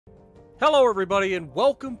Hello everybody and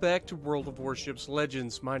welcome back to World of Warships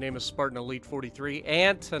Legends. My name is Spartan Elite 43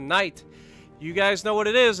 and tonight, you guys know what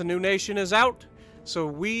it is, a new nation is out. So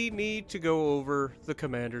we need to go over the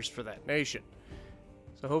commanders for that nation.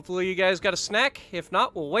 So hopefully you guys got a snack. If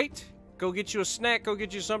not, we'll wait. Go get you a snack, go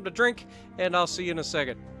get you something to drink, and I'll see you in a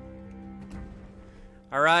second.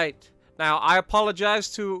 Alright, now I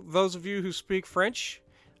apologize to those of you who speak French.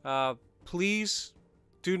 Please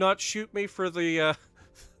do not shoot me for the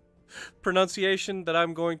pronunciation that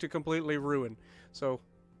I'm going to completely ruin. So,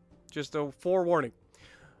 just a forewarning.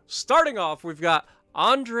 Starting off, we've got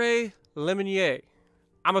Andre Lemonnier.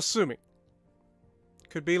 I'm assuming.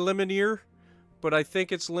 Could be Lemonnier, but I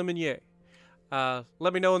think it's Lemonnier.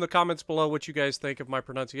 Let me know in the comments below what you guys think of my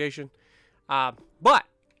pronunciation. But,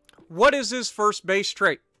 what is his first base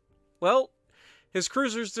trait? Well, his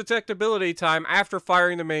cruiser's detectability time after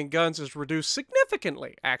firing the main guns is reduced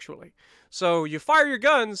significantly, actually. So, you fire your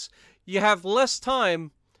guns, you have less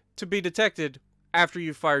time to be detected after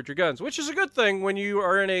you've fired your guns, which is a good thing when you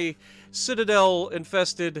are in a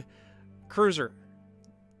citadel-infested cruiser,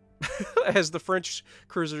 as the French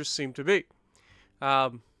cruisers seem to be.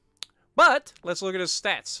 But, let's look at his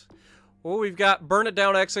stats. Well, we've got Burn It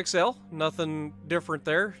Down XXL, nothing different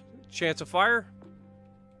there. Chance of fire.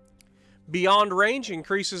 Beyond range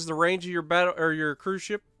increases the range of your battle or your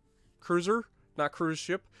cruiser,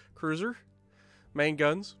 main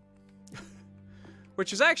guns,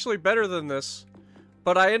 which is actually better than this.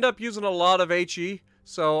 But I end up using a lot of HE,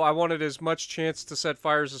 so I wanted as much chance to set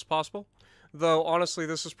fires as possible. Though honestly,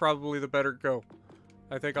 this is probably the better go.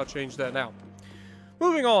 I think I'll change that now.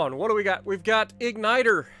 Moving on, what do we got? We've got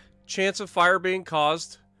Igniter, chance of fire being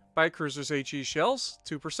caused by cruiser's HE shells,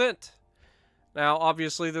 2%. Now,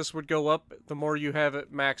 obviously, this would go up the more you have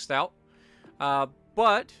it maxed out.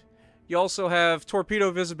 But you also have torpedo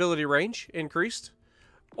visibility range increased,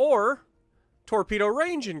 or torpedo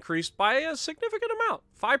range increased by a significant amount.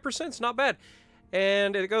 5% is not bad.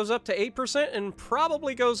 And it goes up to 8% and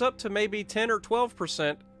probably goes up to maybe 10 or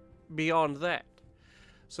 12% beyond that.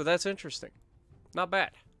 So that's interesting. Not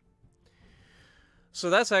bad. So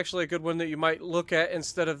that's actually a good one that you might look at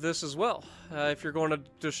instead of this as well, if you're going to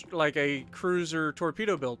just like a cruiser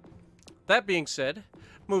torpedo build. That being said,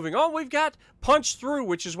 moving on, we've got Punch Through,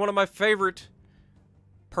 which is one of my favorite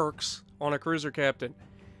perks on a cruiser captain.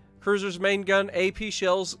 Cruiser's main gun AP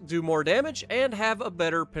shells do more damage and have a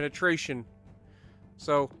better penetration.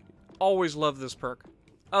 So, always love this perk.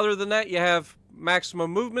 Other than that, you have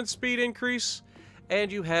maximum movement speed increase, and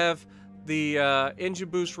you have the engine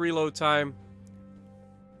boost reload time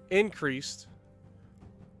increased,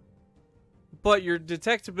 but your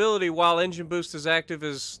detectability while engine boost is active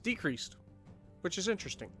is decreased, which is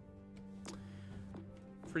interesting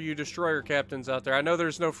for you destroyer captains out there. I know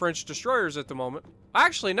there's no French destroyers at the moment.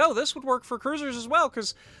 Actually, no, this would work for cruisers as well,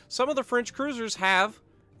 because some of the French cruisers have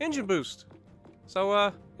engine boost.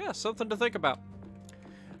 So, yeah, something to think about.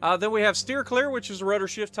 Then we have Steer Clear, which is rudder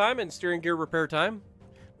shift time and steering gear repair time.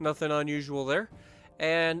 Nothing unusual there.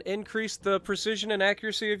 And increase the precision and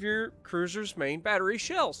accuracy of your cruiser's main battery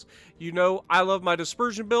shells. You know, I love my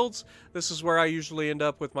dispersion builds. This is where I usually end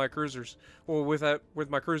up with my cruisers. Well, with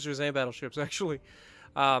my cruisers and battleships, actually.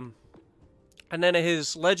 And then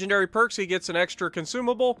his legendary perks, he gets an extra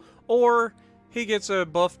consumable, or he gets a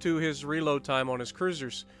buff to his reload time on his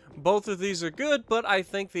cruisers. Both of these are good, but I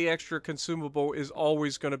think the extra consumable is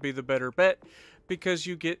always going to be the better bet, because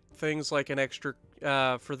you get things like an extra,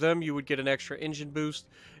 for them you would get an extra engine boost,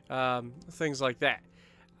 things like that.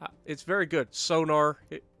 It's very good. Sonar,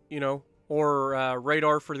 you know, or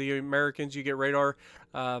radar for the Americans, you get radar.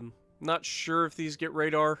 Not sure if these get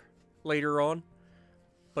radar later on,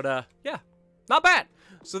 but yeah, not bad.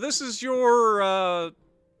 So this is your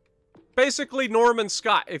basically Norman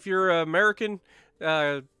Scott. If you're an American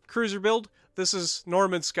cruiser build, this is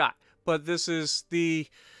Norman Scott, but this is the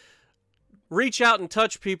reach out and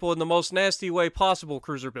touch people in the most nasty way possible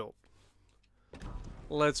cruiser build.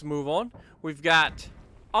 Let's move on. We've got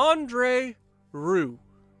Andre Roux.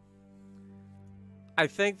 I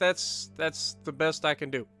think that's the best I can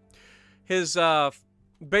do. His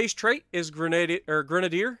base trait is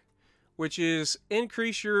Grenadier, which is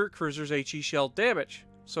increase your cruiser's HE shell damage.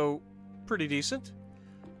 So, pretty decent.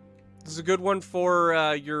 This is a good one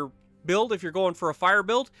for your build. If you're going for a fire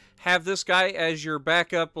build, have this guy as your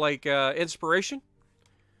backup, like inspiration.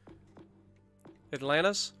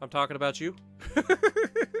 Atlantis, I'm talking about you.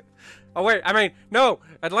 Oh wait, I mean, no,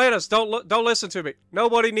 Atlantis, don't listen to me.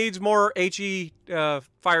 Nobody needs more HE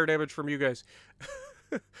fire damage from you guys.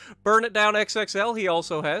 Burn It Down XXL, he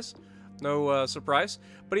also has. No surprise.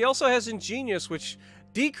 But he also has Ingenious, which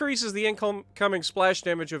decreases the incoming splash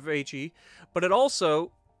damage of HE, but it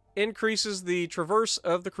also increases the traverse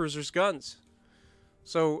of the cruiser's guns.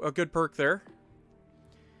 So, a good perk there.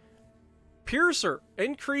 Piercer.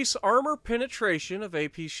 Increase armor penetration of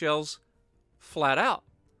AP shells flat out.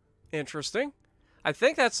 Interesting. I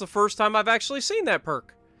think that's the first time I've actually seen that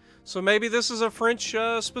perk. So maybe this is a French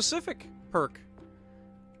specific perk.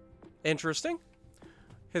 Interesting.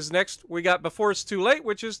 His next, we got Before It's Too Late,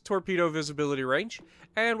 which is torpedo visibility range.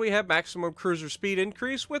 And we have maximum cruiser speed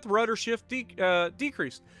increase with rudder shift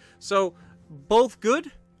decreased. So, both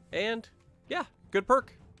good, and yeah, good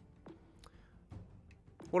perk.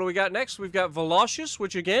 What do we got next? We've got Velocious,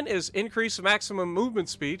 which again is increase maximum movement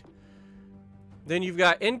speed. Then you've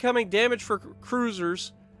got incoming damage for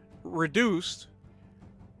cruisers reduced.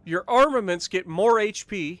 Your armaments get more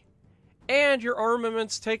HP. And your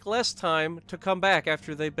armaments take less time to come back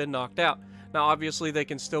after they've been knocked out. Now, obviously, they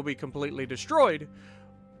can still be completely destroyed.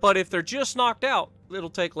 But if they're just knocked out, it'll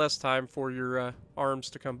take less time for your arms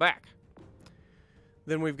to come back.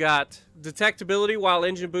 Then we've got detectability while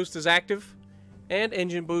engine boost is active. And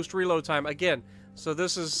engine boost reload time. Again, so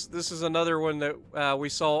this is another one that we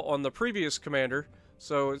saw on the previous commander.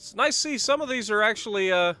 So it's nice to see some of these are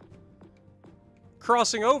actually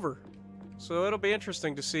crossing over. So it'll be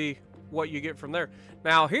interesting to see what you get from there.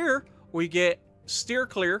 Now here we get steer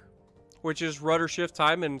clear, which is rudder shift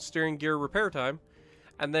time and steering gear repair time.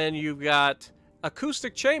 And then you've got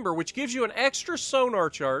acoustic chamber, which gives you an extra sonar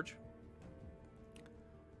charge.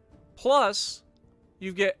 Plus,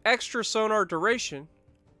 you get extra sonar duration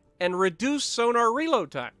and reduced sonar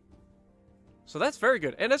reload time. So that's very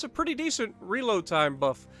good. And that's a pretty decent reload time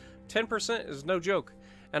buff. 10% is no joke.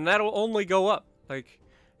 And that'll only go up. Like,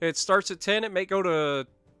 it starts at 10, it may go to,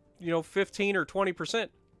 15 or 20%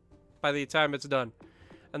 by the time it's done.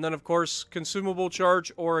 And then, of course, consumable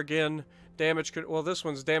charge, or again, damage. Well, this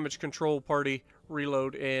one's damage control, party,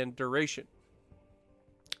 reload, and duration.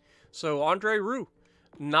 So, Andre Roux.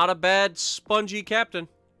 Not a bad spongy captain.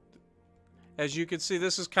 As you can see,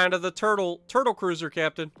 this is kind of the turtle cruiser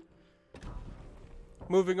captain.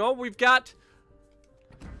 Moving on, we've got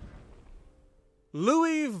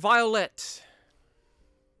Louis Violet.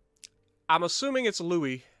 I'm assuming it's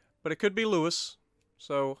Louis, but it could be Louis,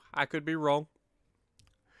 so I could be wrong.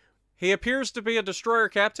 He appears to be a destroyer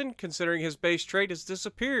captain, considering his base trait has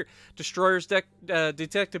disappeared. Destroyer's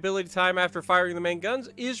detectability time after firing the main guns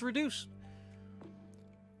is reduced.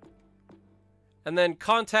 And then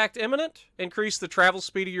contact imminent, increase the travel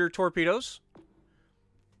speed of your torpedoes.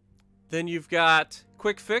 Then you've got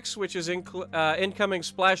quick fix, which is incoming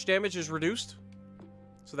splash damage is reduced.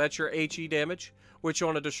 So that's your HE damage, which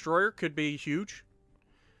on a destroyer could be huge.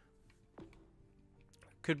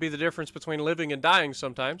 Could be the difference between living and dying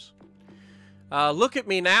sometimes. Look at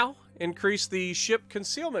me now, increase the ship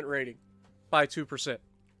concealment rating by 2%.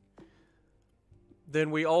 Then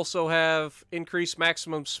we also have increased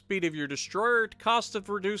maximum speed of your destroyer, cost of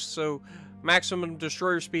reduced, so maximum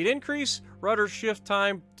destroyer speed increase, rudder shift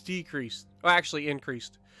time decreased. Well, actually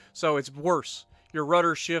increased. So it's worse. Your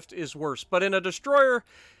rudder shift is worse. But in a destroyer,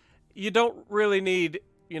 you don't really need,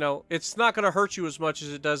 it's not going to hurt you as much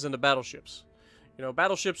as it does in the battleships.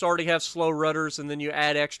 Battleships already have slow rudders, and then you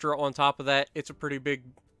add extra on top of that. It's a pretty big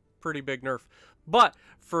nerf. But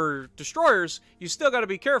for destroyers, you still got to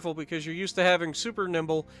be careful because you're used to having super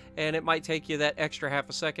nimble, and it might take you that extra half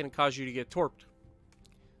a second and cause you to get torped.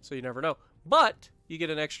 So you never know. But you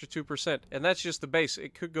get an extra 2%, and that's just the base.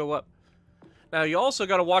 It could go up. Now, you also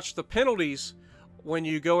got to watch the penalties when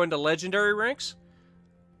you go into legendary ranks.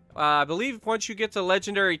 I believe once you get to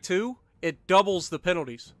legendary 2, it doubles the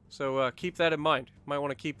penalties. So keep that in mind. You might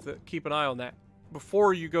want to keep an eye on that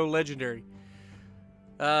before you go legendary.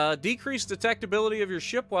 Decrease detectability of your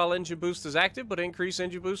ship while engine boost is active, but increase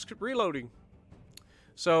engine boost reloading.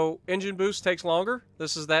 So engine boost takes longer.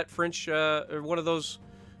 This is that French, one of those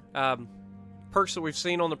perks that we've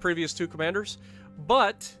seen on the previous two commanders.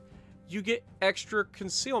 But you get extra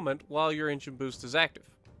concealment while your engine boost is active.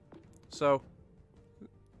 So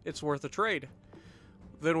it's worth a trade.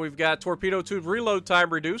 Then we've got torpedo tube reload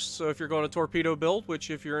time reduced. So if you're going to torpedo build,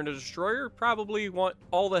 which if you're in a destroyer, probably want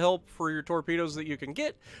all the help for your torpedoes that you can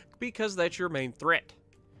get because that's your main threat.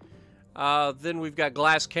 Then we've got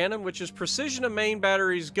glass cannon, which is precision of main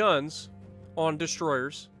battery's guns on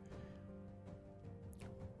destroyers.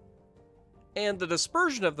 And the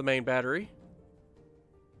dispersion of the main battery.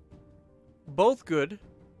 Both good.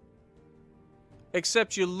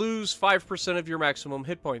 Except you lose 5% of your maximum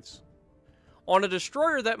hit points. On a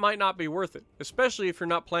destroyer, that might not be worth it, especially if you're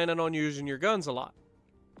not planning on using your guns a lot.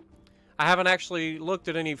 I haven't actually looked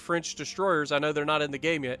at any French destroyers. I know they're not in the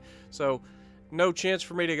game yet, so no chance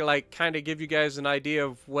for me to, like, kind of give you guys an idea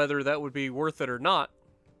of whether that would be worth it or not.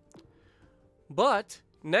 But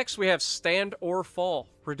next we have stand or fall.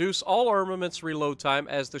 Reduce all armaments reload time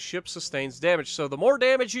as the ship sustains damage. So the more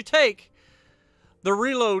damage you take, the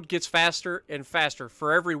reload gets faster and faster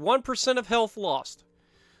for every 1% of health lost.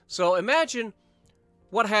 So imagine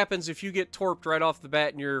what happens if you get torped right off the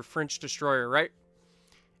bat in your French destroyer, right?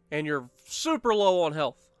 And you're super low on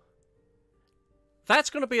health. That's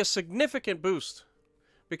going to be a significant boost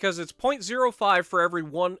because it's 0.05 for every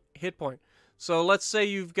 1 hit point. So let's say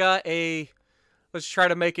you've got a, let's try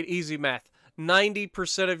to make it easy math,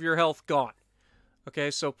 90% of your health gone.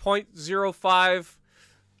 Okay, so 0.05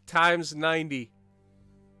 times 90.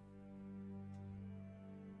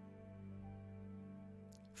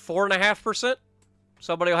 4.5%.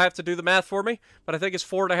 Somebody will have to do the math for me, but I think it's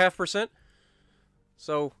 4.5%.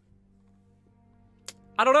 So,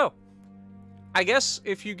 I don't know. I guess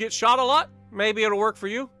if you get shot a lot, maybe it'll work for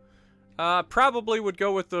you. Probably would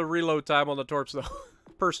go with the reload time on the torps, though,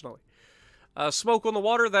 personally. Smoke on the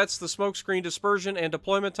water, that's the smoke screen dispersion and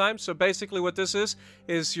deployment time. So basically what this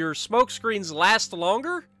is your smoke screens last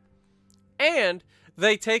longer, and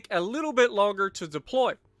they take a little bit longer to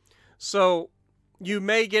deploy. So you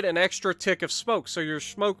may get an extra tick of smoke. So your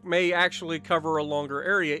smoke may actually cover a longer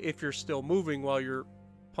area if you're still moving while you're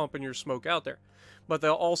pumping your smoke out there. But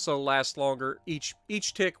they'll also last longer. Each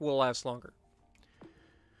tick will last longer.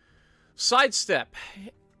 Sidestep.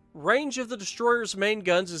 Range of the destroyer's main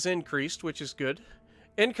guns is increased, which is good.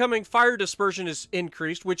 Incoming fire dispersion is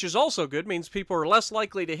increased, which is also good. Means people are less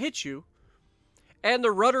likely to hit you. And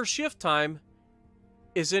the rudder shift time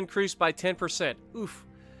is increased by 10%. Oof.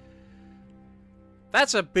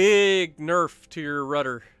 That's a big nerf to your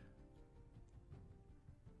rudder.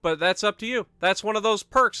 But that's up to you. That's one of those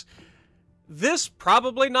perks. This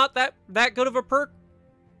probably not that good of a perk,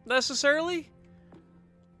 necessarily.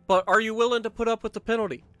 But are you willing to put up with the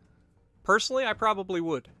penalty? Personally, I probably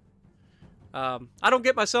would. I don't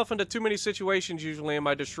get myself into too many situations usually in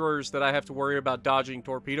my destroyers that I have to worry about dodging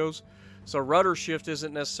torpedoes. So rudder shift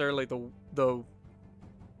isn't necessarily the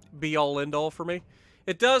be-all, end-all for me.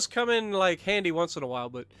 It does come in like handy once in a while,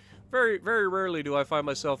 but very, very rarely do I find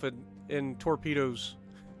myself in torpedoes.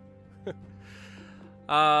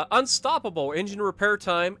 Unstoppable. Engine repair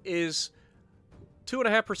time is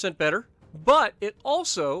 2.5% better, but it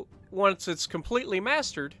also, once it's completely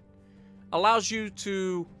mastered, allows you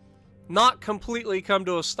to not completely come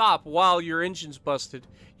to a stop while your engine's busted.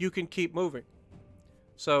 You can keep moving.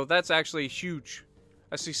 So that's actually huge.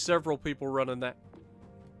 I see several people running that.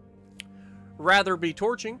 Rather be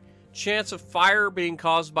torching. Chance of fire being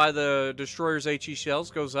caused by the destroyer's HE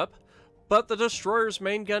shells goes up, but the destroyer's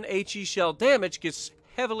main gun HE shell damage gets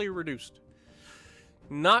heavily reduced.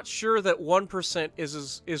 Not sure that 1%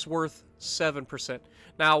 is worth 7%.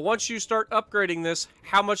 Now, once you start upgrading this,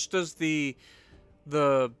 how much does the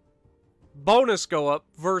bonus go up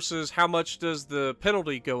versus how much does the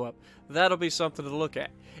penalty go up? That'll be something to look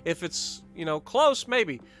at. If it's, you know, close,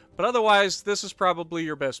 maybe. But otherwise, this is probably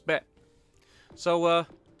your best bet. So,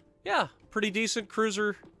 yeah, pretty decent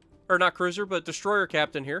cruiser, or not cruiser, but destroyer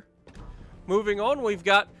captain here. Moving on, we've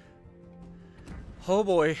got, oh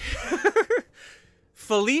boy,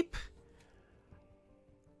 Philippe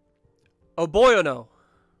Oboyono.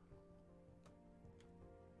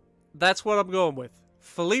 That's what I'm going with.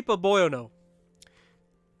 Philippe Oboyono.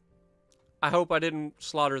 I hope I didn't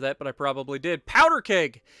slaughter that, but I probably did. Powder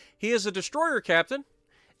Keg. He is a destroyer captain,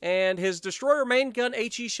 and his destroyer main gun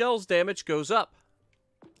HE shells damage goes up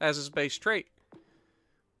as his base trait.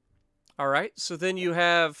 Alright, so then you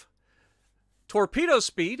have torpedo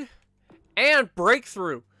speed and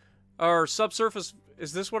breakthrough. Or subsurface.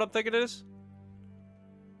 Is this what I'm thinking it is?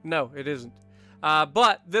 No, it isn't.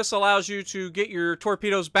 But this allows you to get your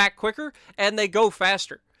torpedoes back quicker, and they go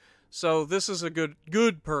faster. So this is a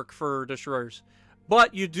good perk for destroyers.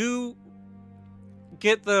 But you do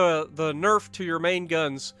get the nerf to your main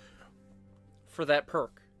guns for that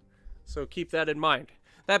perk. So keep that in mind.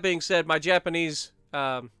 That being said, my Japanese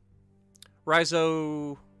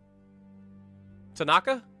Raizo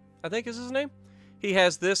Tanaka, I think is his name. He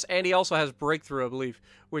has this, and he also has breakthrough, I believe,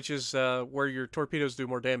 which is where your torpedoes do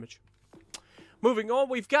more damage. Moving on,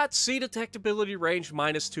 we've got sea detectability range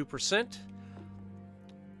minus 2%.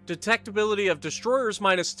 Detectability of destroyers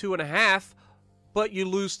minus 2.5%, but you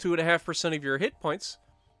lose 2.5% of your hit points.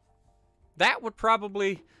 That would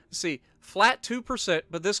probably, let's see, flat 2%,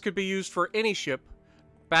 but this could be used for any ship.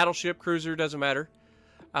 Battleship, cruiser, doesn't matter.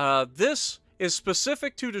 This is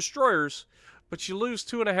specific to destroyers, but you lose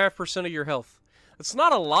 2.5% of your health. It's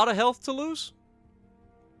not a lot of health to lose,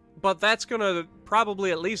 but that's going to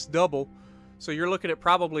probably at least double. So you're looking at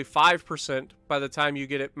probably 5% by the time you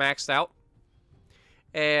get it maxed out.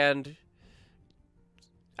 And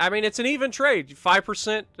I mean, it's an even trade.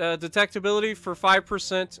 5% detectability for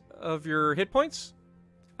 5% of your hit points.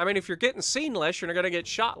 I mean, if you're getting seen less, you're going to get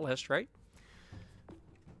shot less, right?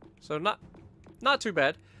 So not too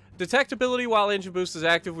bad. Detectability while engine boost is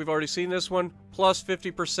active. We've already seen this one. Plus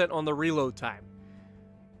 50% on the reload time.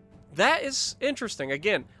 That is interesting.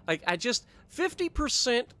 Again, like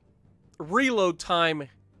 50% reload time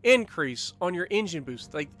increase on your engine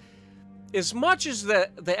boost. Like, as much as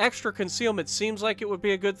the extra concealment seems like it would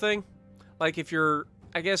be a good thing, like if you're,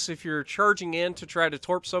 I guess if you're charging in to try to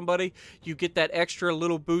torp somebody, you get that extra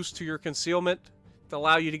little boost to your concealment to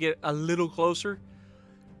allow you to get a little closer.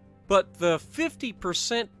 But the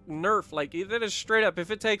 50% nerf, like, that is straight up.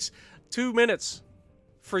 If it takes 2 minutes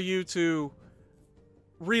for you to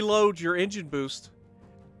reload your engine boost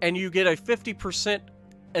and you get a 50%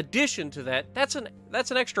 addition to that, that's an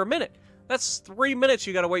extra minute. That's 3 minutes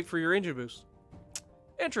you got to wait for your engine boost.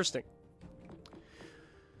 Interesting.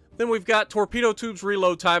 Then we've got torpedo tubes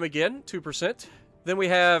reload time again, 2%. Then we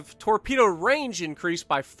have torpedo range increased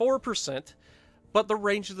by 4, but the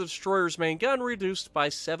range of the destroyer's main gun reduced by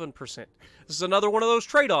 7%. This is another one of those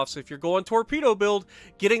trade-offs. If you're going torpedo build,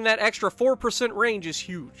 getting that extra 4% range is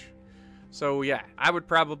huge. So yeah, I would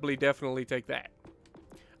probably definitely take that.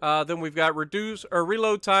 Then we've got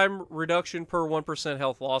reload time reduction per 1%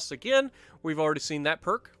 health loss. Again, we've already seen that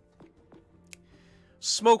perk.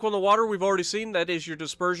 Smoke on the water, we've already seen. That is your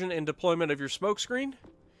dispersion and deployment of your smoke screen.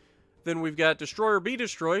 Then we've got destroyer be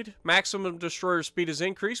destroyed. Maximum destroyer speed is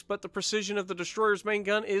increased, but the precision of the destroyer's main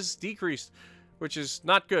gun is decreased, which is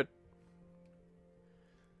not good.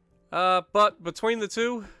 But between the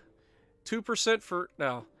two, 2% for...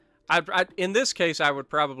 No. In this case, I would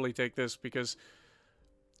probably take this because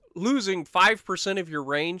losing 5% of your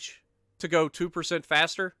range to go 2%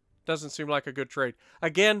 faster doesn't seem like a good trade.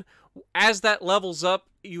 Again, as that levels up,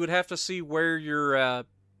 you would have to see where your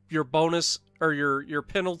bonus or your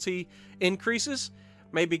penalty increases.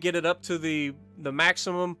 Maybe get it up to the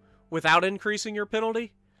maximum without increasing your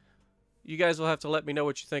penalty. You guys will have to let me know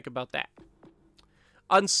what you think about that.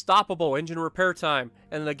 Unstoppable engine repair time.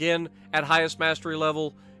 And again, at highest mastery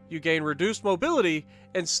level, you gain reduced mobility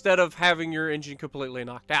instead of having your engine completely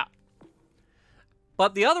knocked out.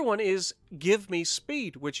 But the other one is Give Me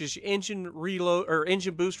Speed, which is engine reload or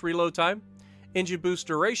engine boost reload time, engine boost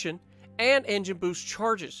duration, and engine boost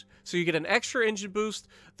charges. So you get an extra engine boost,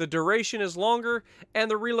 the duration is longer,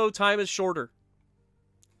 and the reload time is shorter.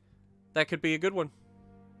 That could be a good one.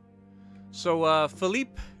 So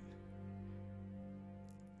Philippe,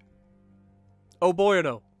 oh boy or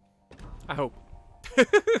no, I hope.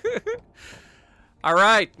 All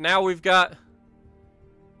right, now we've got...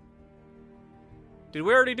 Did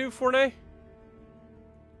we already do Fournet?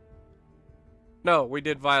 No, we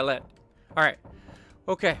did Violet. All right.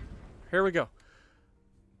 Okay, here we go.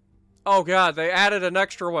 Oh, God, they added an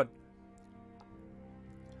extra one.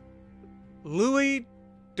 Louis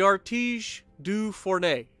d'Artige du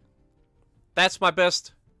Fournet. That's my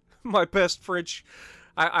best French.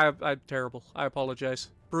 I'm terrible. I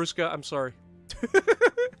apologize. Brusca, I'm sorry.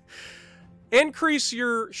 Increase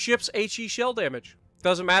your ship's HE shell damage.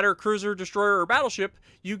 Doesn't matter, cruiser, destroyer, or battleship,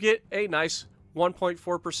 you get a nice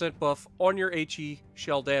 1.4% buff on your HE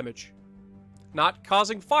shell damage. Not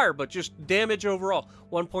causing fire, but just damage overall.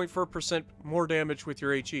 1.4% more damage with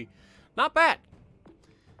your HE. Not bad.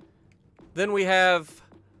 Then we have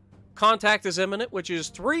Contact is Imminent, which is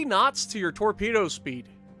 3 knots to your torpedo speed.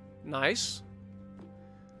 Nice.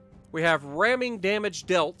 We have Ramming Damage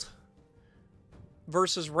Dealt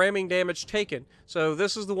versus ramming damage taken. So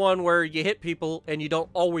this is the one where you hit people and you don't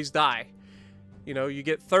always die. You know, you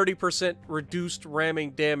get 30% reduced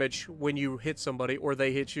ramming damage when you hit somebody or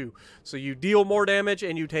they hit you. So you deal more damage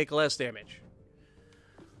and you take less damage.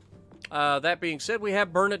 That being said, we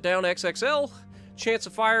have Burn It Down XXL. Chance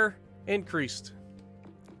of fire increased.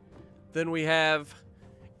 Then we have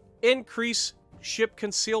Increase Ship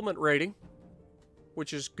Concealment Rating,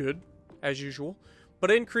 which is good, as usual. But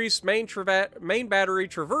increase main battery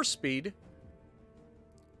traverse speed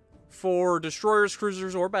for destroyers,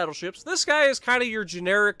 cruisers, or battleships. This guy is kind of your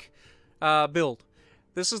generic build.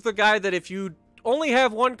 This is the guy that if you only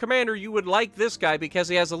have one commander, you would like this guy because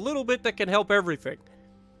he has a little bit that can help everything.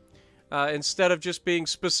 Instead of just being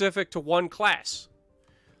specific to one class.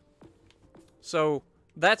 So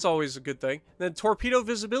that's always a good thing. Then torpedo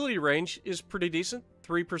visibility range is pretty decent.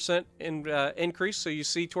 3% increase, so you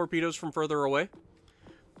see torpedoes from further away.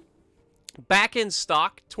 Back in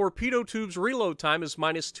stock, torpedo tubes reload time is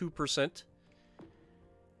 -2%.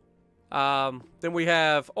 Then we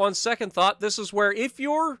have, on second thought, this is where if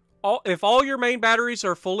all your main batteries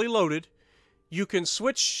are fully loaded, you can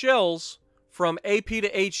switch shells from AP to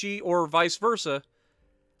HE or vice versa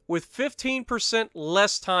with 15%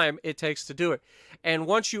 less time it takes to do it. And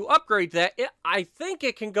once you upgrade that, I think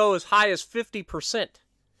it can go as high as 50%.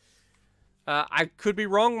 I could be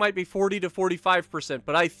wrong, might be 40 to 45%,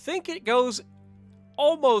 but I think it goes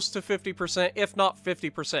almost to 50%, if not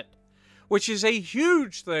 50%, which is a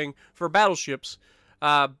huge thing for battleships.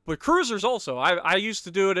 But cruisers also. I used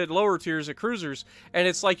to do it at lower tiers at cruisers, and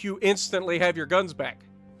it's like you instantly have your guns back.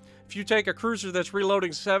 If you take a cruiser that's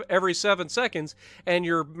reloading every 7 seconds, and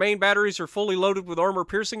your main batteries are fully loaded with armor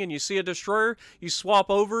piercing, and you see a destroyer, you swap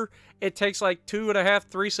over, it takes like 2.5,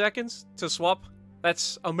 3 seconds to swap.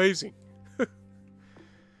 That's amazing.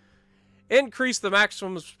 Increase the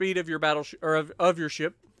maximum speed of your battleship, or of your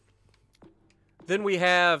ship. Then we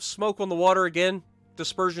have smoke on the water again,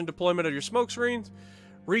 dispersion deployment of your smoke screens.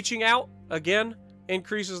 Reaching out, again,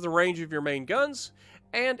 increases the range of your main guns.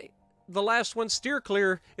 And the last one, steer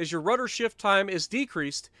clear, is your rudder shift time is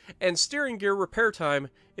decreased, and steering gear repair time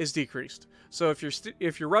is decreased. So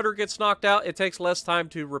if your rudder gets knocked out, it takes less time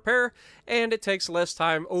to repair, and it takes less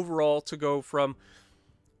time overall to go from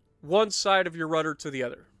one side of your rudder to the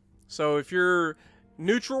other. So if you're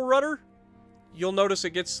neutral rudder, you'll notice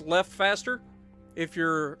it gets left faster. If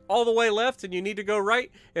you're all the way left and you need to go right,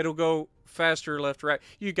 it'll go faster left, right.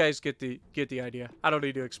 You guys get the idea. I don't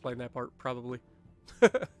need to explain that part, probably.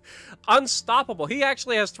 Unstoppable. He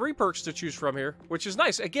actually has 3 perks to choose from here, which is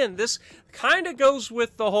nice. Again, this kind of goes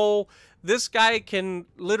with the whole, this guy can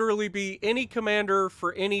literally be any commander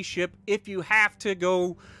for any ship if you have to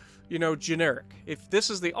go, you know, generic. If this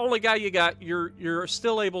is the only guy you got, you're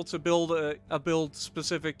still able to build a build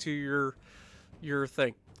specific to your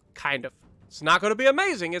thing. Kind of. It's not going to be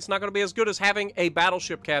amazing. It's not going to be as good as having a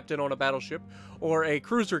battleship captain on a battleship, or a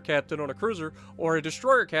cruiser captain on a cruiser, or a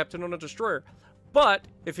destroyer captain on a destroyer. But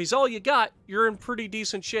if he's all you got, you're in pretty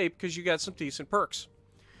decent shape because you got some decent perks.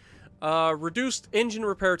 Reduced engine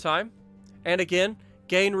repair time, and again,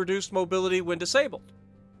 gain reduced mobility when disabled.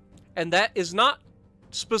 And that is not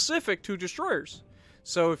specific to destroyers.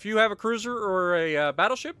 So if you have a cruiser or a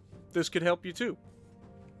battleship, this could help you too.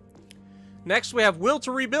 Next, we have will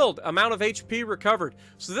to rebuild, amount of HP recovered.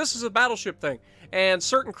 So this is a battleship thing. And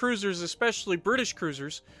certain cruisers, especially British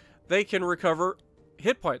cruisers, they can recover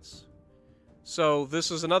hit points. So this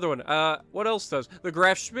is another one. What else does? The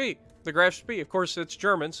Graf-Spee. The Graf-Spee, of course, it's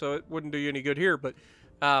German, so it wouldn't do you any good here, but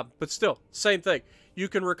still, same thing. You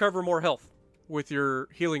can recover more health with your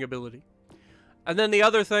healing ability. And then the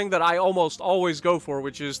other thing that I almost always go for,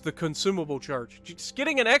 which is the consumable charge. Just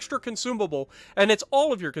getting an extra consumable, and it's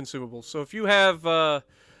all of your consumables. So if you have a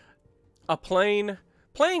plane,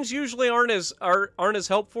 planes usually aren't as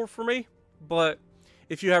helpful for me, but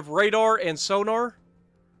if you have radar and sonar,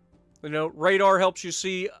 you know, radar helps you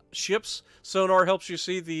see ships, sonar helps you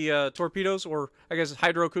see the torpedoes, or I guess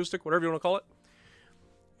hydroacoustic, whatever you want to call it.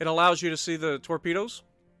 It allows you to see the torpedoes.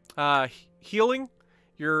 Healing.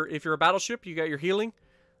 If you're a battleship, you got your healing.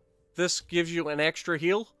 This gives you an extra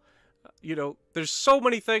heal. You know, there's so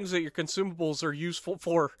many things that your consumables are useful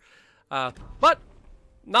for. But,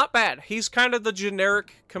 not bad. He's kind of the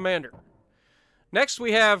generic commander. Next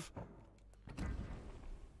we have...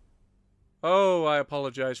 Oh, I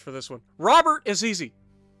apologize for this one. Robert is easy.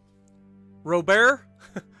 Robert?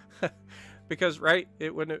 Because, right?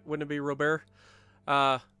 Wouldn't it be Robert?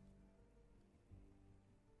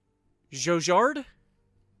 Jojard?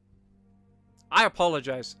 I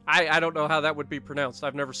apologize. I don't know how that would be pronounced.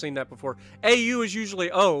 I've never seen that before. AU is usually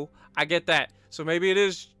O. I get that. So maybe it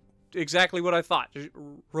is exactly what I thought.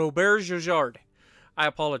 Robert Jojard. I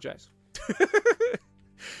apologize.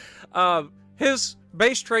 His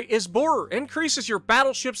base trait is Borer. Increases your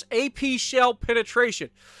battleship's AP shell penetration.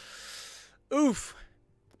 Oof.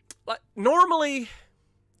 Normally,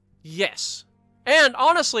 yes. And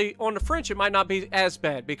honestly, on the French, it might not be as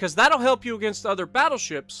bad, because that'll help you against other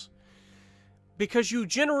battleships. Because you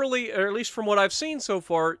generally, or at least from what I've seen so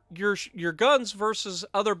far, your guns versus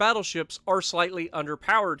other battleships are slightly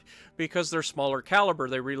underpowered because they're smaller caliber.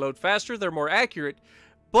 They reload faster, they're more accurate,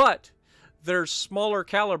 but they're smaller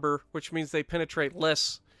caliber, which means they penetrate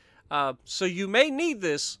less. So you may need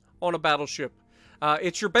this on a battleship.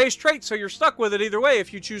 It's your base trait, so you're stuck with it either way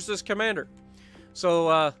if you choose this commander.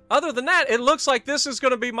 So other than that, it looks like this is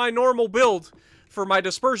going to be my normal build for my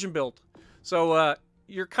dispersion build. So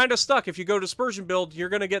you're kind of stuck. If you go dispersion build, you're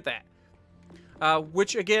going to get that.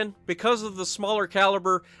 which again, because of the smaller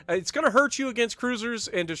caliber, it's going to hurt you against cruisers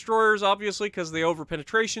and destroyers, obviously, because of the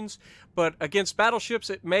over-penetrations, but against battleships,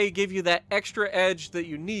 it may give you that extra edge that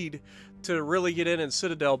you need to really get in and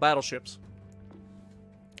citadel battleships.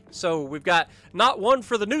 So we've got not one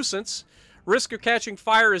for the nuisance. Risk of catching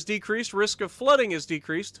fire is decreased. Risk of flooding is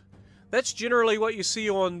decreased. That's generally what you see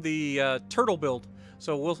on the turtle build.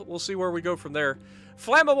 So we'll see where we go from there.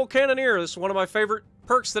 Flammable Cannoneer. This is one of my favorite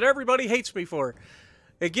perks that everybody hates me for.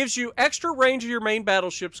 It gives you extra range of your main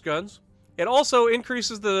battleship's guns. It also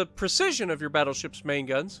increases the precision of your battleship's main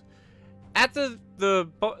guns at the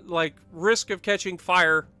risk of catching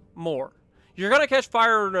fire more. You're going to catch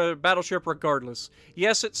fire in a battleship regardless.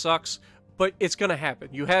 Yes, it sucks, but it's going to happen.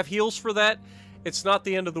 You have heals for that. It's not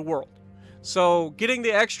the end of the world. So getting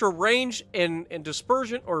the extra range and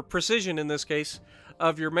dispersion, or precision in this case,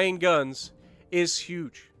 of your main guns is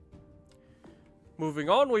huge. Moving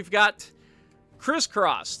on, we've got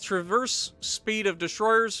Crisscross. Traverse speed of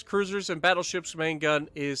destroyers, cruisers, and battleships' main gun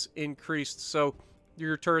is increased, so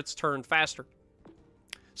your turrets turn faster.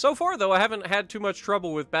 So far, though, I haven't had too much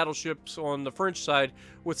trouble with battleships on the French side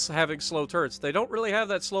with having slow turrets. They don't really have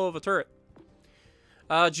that slow of a turret.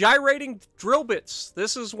 Gyrating drill bits.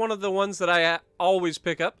 This is one of the ones that I always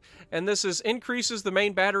pick up, and this increases the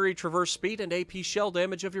main battery traverse speed and AP shell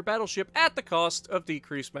damage of your battleship at the cost of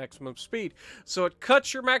decreased maximum speed. So it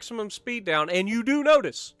cuts your maximum speed down, and you do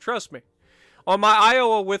notice, trust me. On my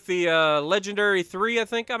Iowa with the Legendary 3, I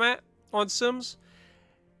think I'm at, on Sims,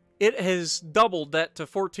 it has doubled that to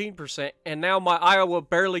 14%, and now my Iowa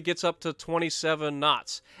barely gets up to 27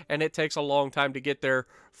 knots, and it takes a long time to get there.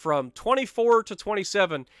 From 24 to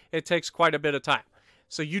 27, it takes quite a bit of time.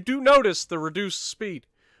 So you do notice the reduced speed.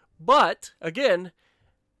 But, again,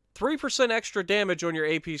 3% extra damage on your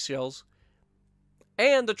AP shells,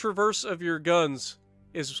 and the traverse of your guns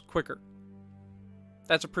is quicker.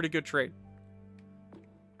 That's a pretty good trade.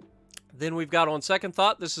 Then we've got, on second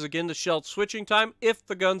thought, this is again the shell switching time if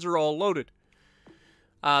the guns are all loaded.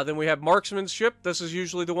 Then we have marksmanship. This is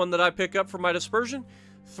usually the one that I pick up for my dispersion.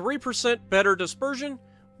 3% better dispersion,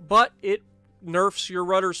 but it nerfs your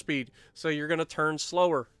rudder speed, so you're going to turn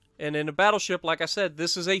slower. And in a battleship, like I said,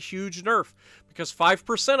 this is a huge nerf, because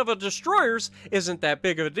 5% of a destroyer's isn't that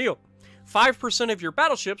big of a deal. 5% of your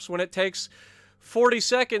battleships, when it takes 40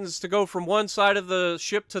 seconds to go from one side of the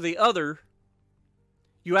ship to the other,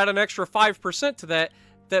 you add an extra 5% to that,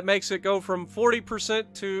 that makes it go from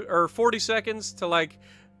 40% to, or 40 seconds to like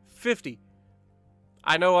 50.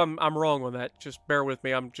 I know I'm wrong on that. Just bear with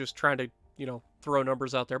me. I'm just trying to, you know, throw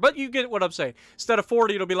numbers out there. But you get what I'm saying. Instead of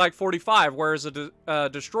 40, it'll be like 45, whereas a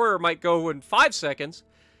destroyer might go in 5 seconds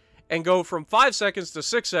and go from 5 seconds to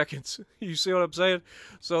 6 seconds. You see what I'm saying?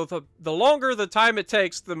 So the longer the time it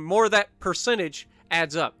takes, the more that percentage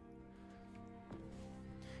adds up.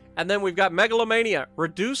 And then we've got Megalomania.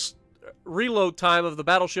 Reduce reload time of the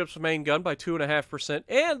battleship's main gun by 2.5%,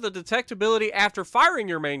 and the detectability after firing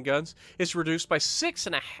your main guns is reduced by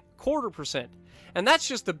 6.25%. And that's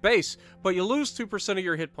just the base, but you lose 2% of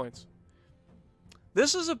your hit points.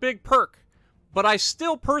 This is a big perk, but I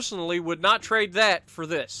still personally would not trade that for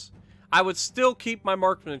this. I would still keep my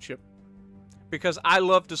marksmanship, because I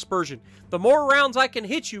love dispersion. The more rounds I can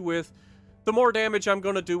hit you with, the more damage I'm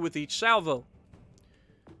going to do with each salvo.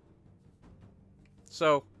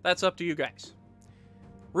 So, that's up to you guys.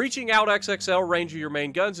 Reaching out XXL range of your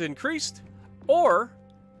main guns increased, or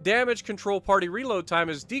damage control party reload time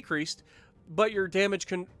is decreased, but your damage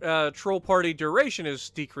control party duration is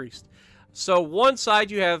decreased. So one side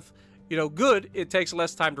you have, you know, good, it takes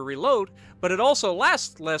less time to reload, but it also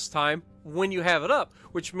lasts less time when you have it up,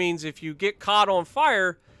 which means if you get caught on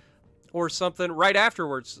fire or something right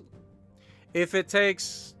afterwards, if it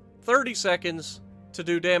takes 30 seconds to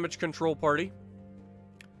do damage control party,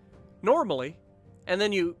 normally, and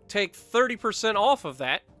then you take 30% off of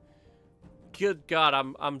that. Good God,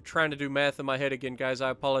 I'm trying to do math in my head again, guys. I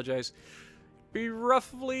apologize. Be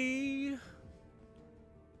roughly...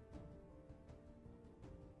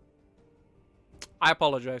 I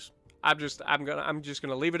apologize. I'm just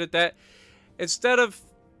gonna leave it at that. Instead of,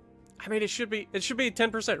 I mean, it should be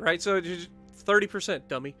 10%, right? So it's 30%,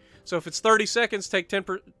 dummy. So if it's 30 seconds, take 10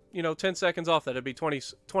 seconds off that. It'd be 20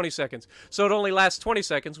 seconds. So it only lasts 20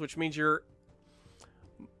 seconds, which means you're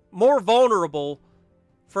more vulnerable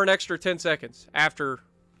for an extra 10 seconds after,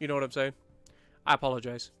 you know what I'm saying? I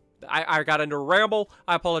apologize. I got into a ramble.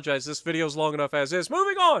 I apologize. This video's long enough as is.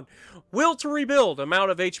 Moving on. Will to rebuild.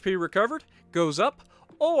 Amount of HP recovered goes up,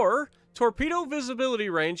 or torpedo visibility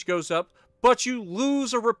range goes up, but you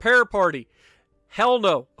lose a repair party. Hell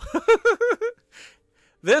no.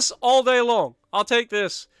 This all day long. I'll take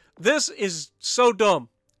this. This is so dumb.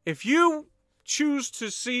 If you choose to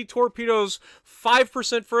see torpedoes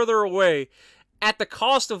 5% further away at the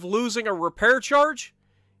cost of losing a repair charge,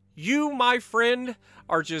 you, my friend,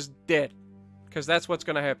 are just dead. Because that's what's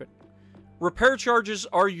going to happen. Repair charges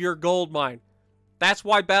are your gold mine. That's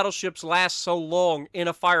why battleships last so long in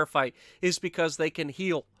a firefight, is because they can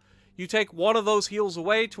heal. You take one of those heals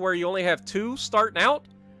away to where you only have 2 starting out,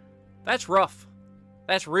 that's rough.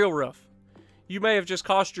 That's real rough. You may have just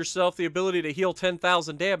cost yourself the ability to heal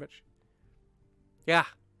 10,000 damage. Yeah.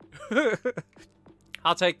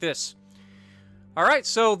 I'll take this. Alright,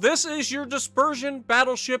 so this is your dispersion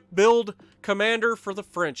battleship build commander for the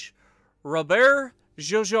French. Robert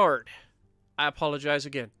Jojard. I apologize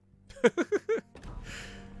again.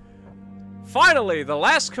 Finally, the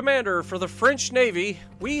last commander for the French Navy,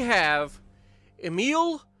 we have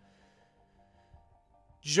Émile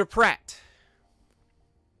Japrat.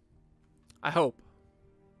 I hope.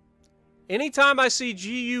 Anytime I see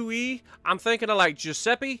G-U-E, I'm thinking of like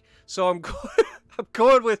Giuseppe, so I'm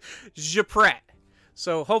going with Japrat.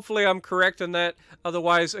 So hopefully I'm correct in that.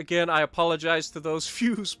 Otherwise, again, I apologize to those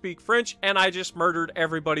few who speak French, and I just murdered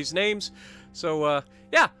everybody's names. So,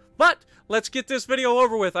 yeah. But let's get this video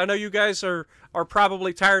over with. I know you guys are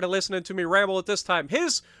probably tired of listening to me ramble at this time.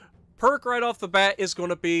 His perk right off the bat is going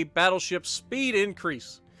to be battleship speed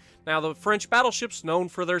increase. Now, the French battleship's known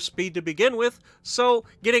for their speed to begin with, so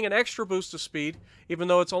getting an extra boost of speed, even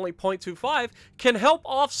though it's only 0.25, can help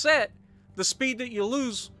offset the speed that you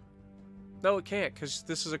lose. No, it can't, because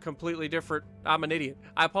this is a completely different... I'm an idiot.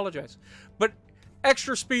 I apologize. But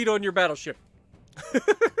extra speed on your battleship.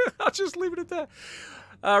 I'll just leave it at that.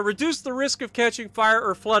 Reduce the risk of catching fire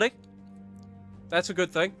or flooding. That's a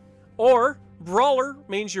good thing. Or, brawler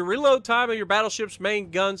means your reload time of your battleship's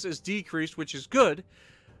main guns is decreased, which is good.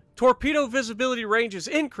 Torpedo visibility range is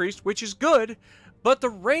increased, which is good. But the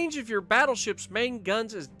range of your battleship's main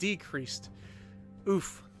guns is decreased.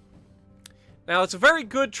 Oof. Now, it's a very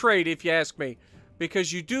good trade, if you ask me,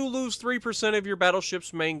 because you do lose 3% of your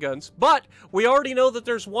battleship's main guns, but we already know that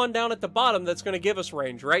there's one down at the bottom that's going to give us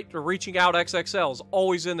range, right? The reaching out XXL is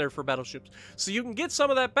always in there for battleships. So you can get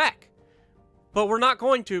some of that back, but we're not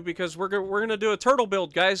going to, because we're going to do a turtle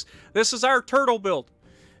build, guys. This is our turtle build.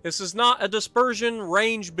 This is not a dispersion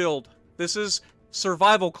range build. This is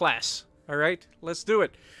survival class, all right? Let's do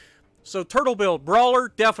it. So turtle build, brawler,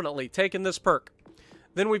 definitely taking this perk.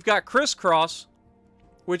 Then we've got crisscross,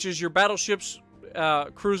 which is your battleship's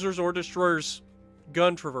cruisers or destroyers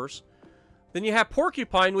gun traverse. Then you have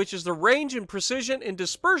porcupine, which is the range and precision and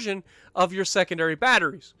dispersion of your secondary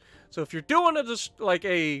batteries. So if you're doing like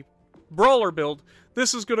a brawler build,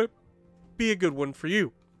 this is going to be a good one for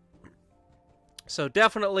you. So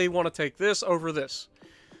definitely want to take this over this.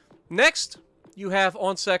 Next, you have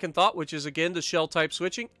on second thought, which is again the shell type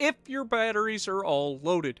switching, if your batteries are all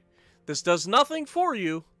loaded. This does nothing for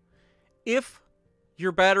you if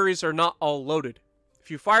your batteries are not all loaded. If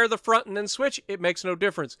you fire the front and then switch, it makes no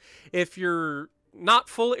difference. If you're not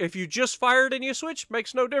full, if you just fired and you switch,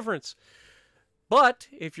 makes no difference. But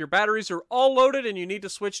if your batteries are all loaded and you need to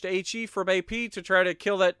switch to HE from AP to try to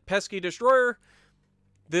kill that pesky destroyer,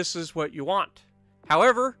 this is what you want.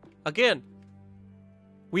 However, again,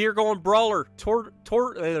 we are going brawler,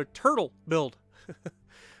 turtle build.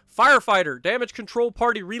 Firefighter, damage control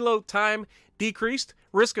party reload time decreased,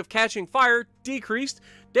 risk of catching fire decreased,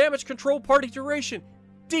 damage control party duration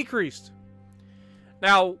decreased.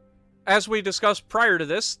 Now, as we discussed prior to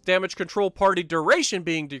this, damage control party duration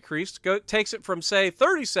being decreased takes it from, say,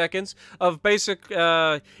 30 seconds of basic,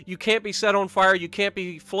 you can't be set on fire, you can't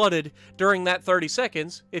be flooded during that 30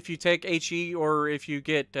 seconds if you take HE or if you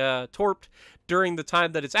get torped during the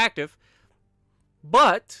time that it's active.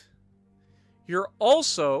 But you're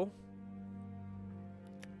also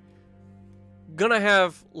gonna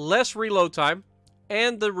have less reload time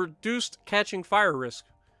and the reduced catching fire risk.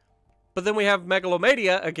 But then we have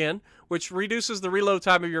Megalomania again, which reduces the reload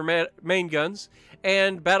time of your main guns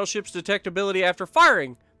and battleship's detectability after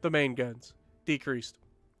firing the main guns decreased.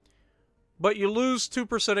 But you lose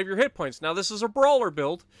 2% of your hit points. Now this is a brawler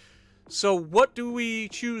build, so what do we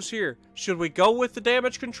choose here? Should we go with the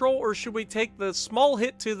damage control, or should we take the small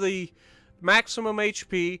hit to the maximum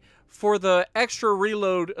HP for the extra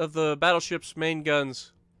reload of the battleship's main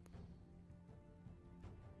guns?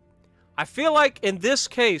 I feel like in this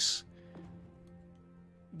case,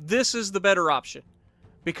 this is the better option,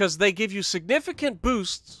 because they give you significant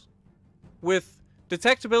boosts with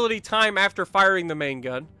detectability time after firing the main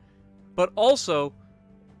gun, but also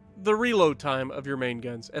the reload time of your main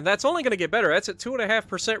guns. And that's only going to get better. That's at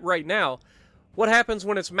 2.5% right now. What happens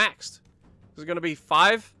when it's maxed? Is it going to be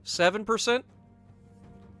 5, 7%?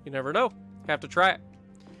 You never know. Have to try it.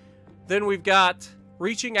 Then we've got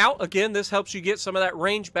reaching out. Again, this helps you get some of that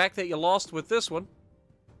range back that you lost with this one.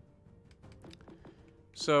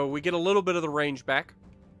 So we get a little bit of the range back.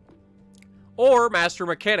 Or Master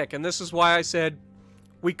Mechanic. And this is why I said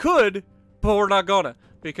we could, but we're not gonna.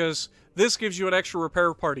 Because this gives you an extra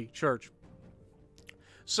repair party charge.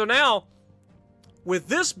 So now, with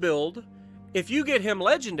this build, if you get him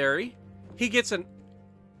legendary, he gets an...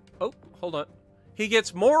 Oh, hold on. He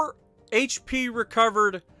gets more HP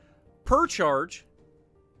recovered per charge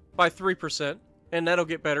by 3. And that'll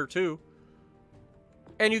get better too.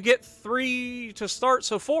 And you get 3 to start,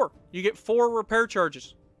 so 4. You get 4 repair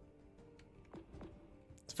charges.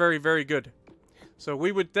 It's very, very good. So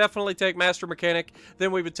we would definitely take Master Mechanic.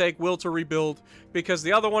 Then we would take Will to Rebuild. Because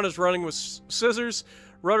the other one is running with scissors.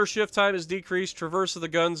 Rudder shift time is decreased. Traverse of the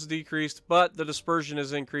guns decreased. But the dispersion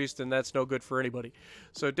is increased. And that's no good for anybody.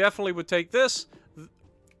 So definitely would take this.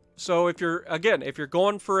 So if you're, again, if you're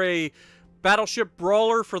going for a battleship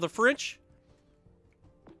brawler for the French,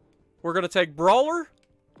 we're going to take Brawler,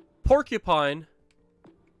 Porcupine,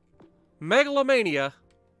 Megalomania,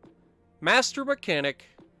 Master Mechanic,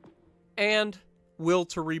 and Will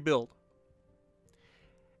to Rebuild.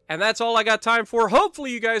 And that's all I got time for.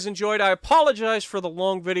 Hopefully you guys enjoyed. I apologize for the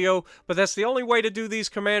long video, but that's the only way to do these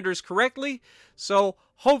commanders correctly. So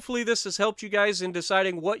hopefully this has helped you guys in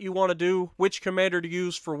deciding what you want to do, which commander to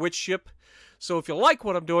use for which ship. So if you like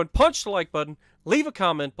what I'm doing, punch the like button, leave a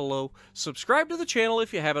comment below, subscribe to the channel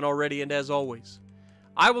if you haven't already, and as always,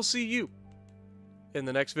 I will see you in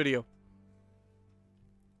the next video.